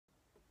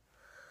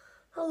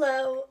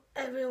Hello,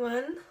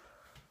 everyone,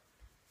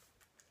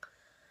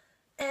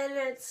 and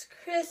it's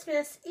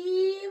Christmas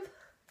Eve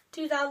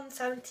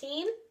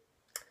 2017,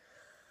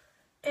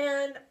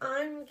 and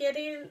I'm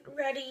getting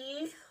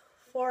ready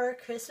for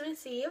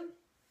Christmas Eve.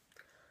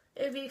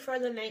 It'd be for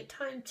the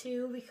nighttime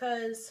too,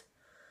 because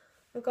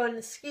we're going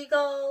to Ski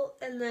Gull,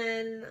 and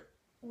then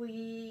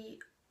we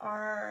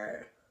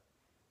are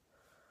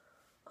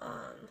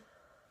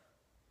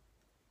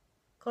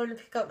going to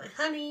pick up my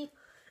honey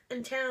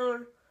in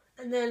town.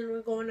 And then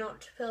we're going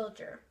out to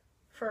Pillager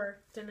for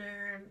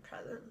dinner and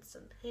presents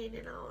and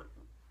hanging out.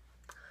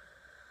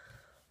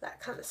 That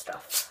kind of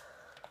stuff.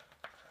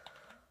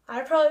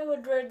 I probably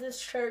would wear this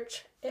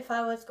church if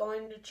I was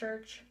going to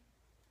church.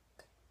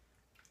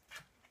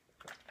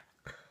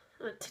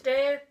 But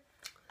today,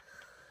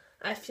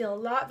 I feel a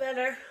lot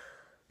better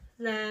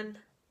than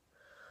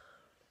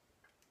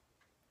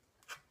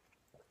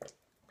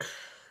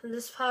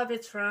this pop.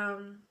 It's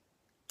from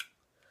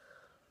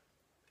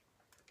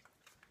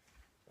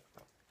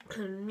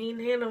me and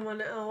Hannah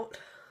went out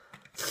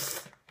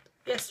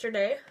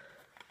yesterday.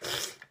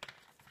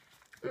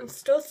 I'm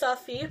still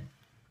stuffy.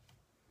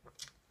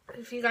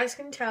 If you guys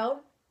can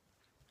tell,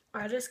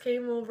 I just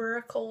came over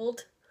a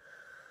cold.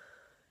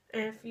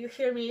 And if you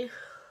hear me,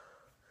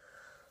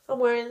 I'm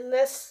wearing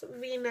this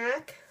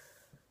V-neck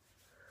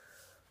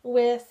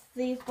with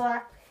these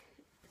black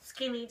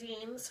skinny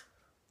jeans.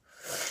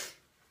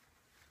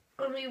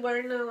 I'll be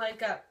wearing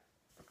a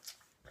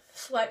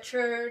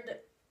sweatshirt,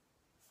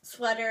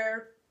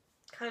 sweater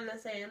kind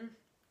of thing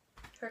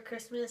for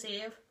Christmas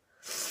Eve.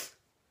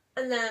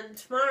 And then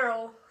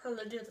tomorrow I'm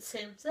going to do the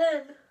same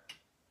thing.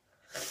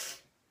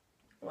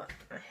 Well,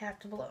 I have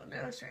to blow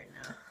nose right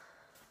now.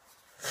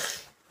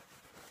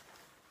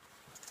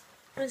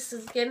 This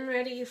is getting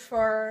ready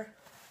for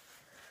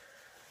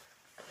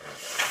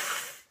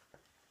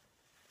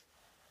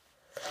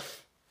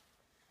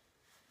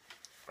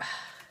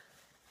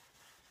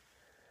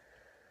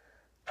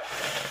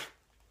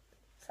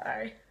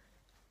sorry.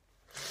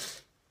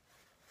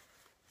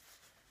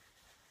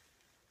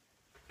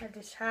 I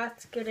just have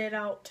to get it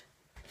out.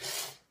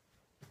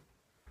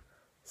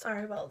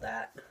 Sorry about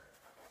that.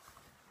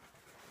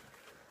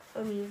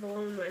 I'm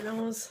blowing my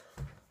nose.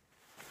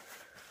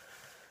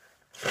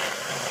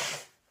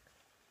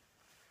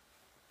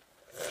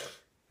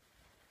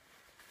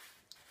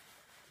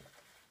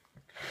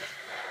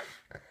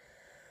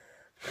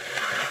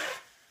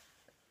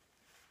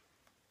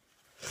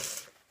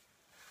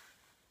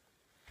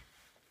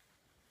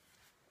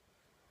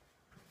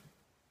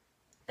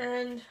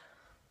 And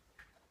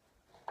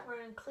we're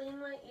going to clean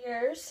my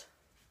ears.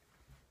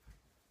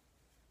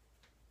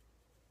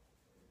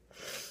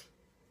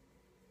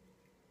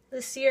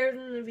 This year is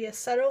going to be a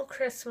subtle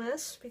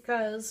Christmas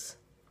because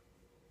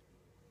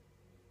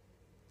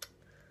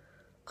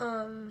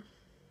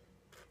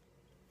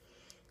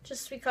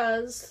just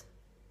because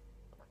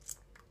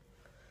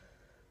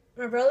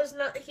my brother's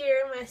not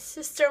here, my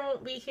sister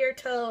won't be here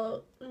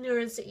till New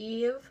Year's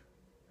Eve.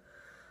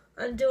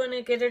 I'm doing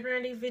a getting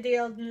ready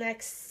video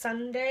next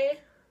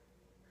Sunday,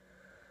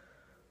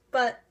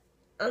 but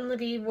I'm going to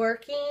be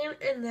working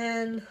and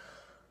then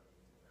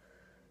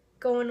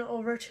going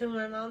over to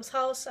my mom's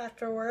house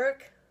after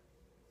work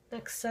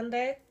next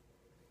Sunday.